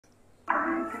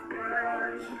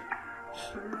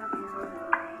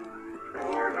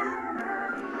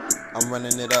I'm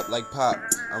running it up like Pop.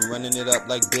 I'm running it up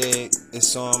like Big.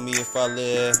 It's on me if I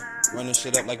live. Running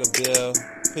shit up like a bill.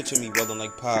 Picture me rolling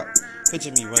like Pop.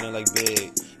 Picture me running like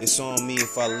Big. It's on me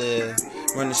if I live.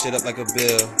 Running shit up like a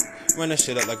bill. Running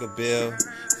shit up like a bill.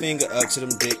 Finger up to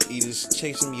them dick eaters.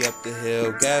 Chasing me up the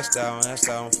hill. Gas down, that's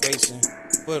how I'm facing.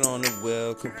 Foot on the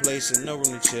wheel. Complacent, no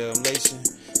room to chill. I'm lacing.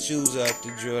 Shoes up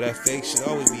to drill. That fake shit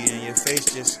always be in your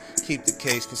face. Just keep the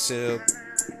case concealed.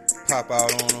 Pop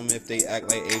out on them if they act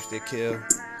like apes they kill.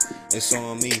 It's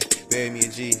on me, bury me a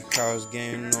G. Cars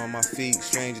getting on my feet.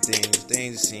 Stranger things,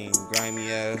 danger scene.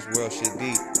 Grimy ass world shit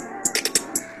deep.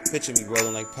 Picture me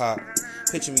rolling like Pop.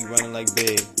 Picture me running like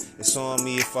Big. It's on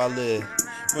me if I live.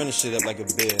 Running shit up like a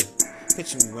bear.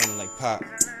 Picture me running like Pop.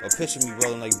 Or picture me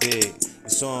rolling like Big.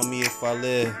 It's on me if I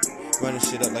live. Running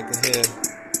shit up like a hill.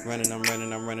 Running, I'm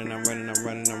running, I'm running, I'm running, I'm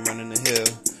running, I'm running the hill.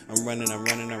 I'm running, I'm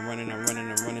running, I'm running, I'm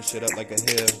running, I'm running shit up like a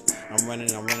hill. I'm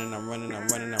running, I'm running, I'm running, I'm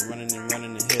running, I'm running and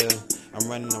running the hill. I'm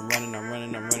running, I'm running, I'm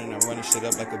running, I'm running, I'm running shit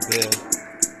up like a bill.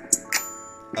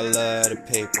 I love the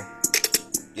paper.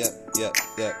 Yep.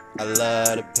 I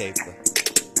love the paper.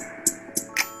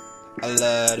 I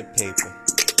love the paper.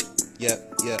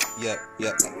 Yep.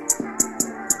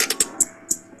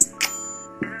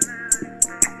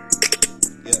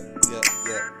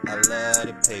 I love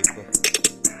the paper.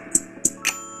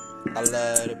 I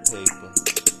love the paper.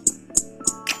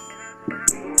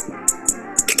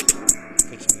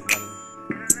 Picture me running.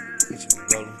 Picture me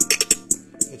rolling.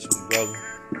 Picture me rolling.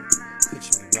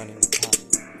 Picture me running like Pop.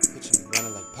 Picture me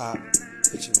running like Pop.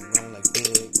 Picture me running like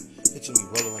Big. Picture me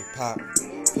rolling like Pop.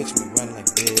 Picture me running like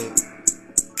Big.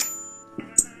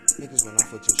 Niggas run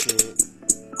off with your shit.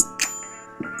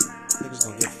 Niggas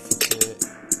gon' get for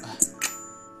shit.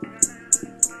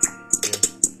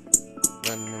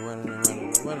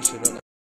 Running shit up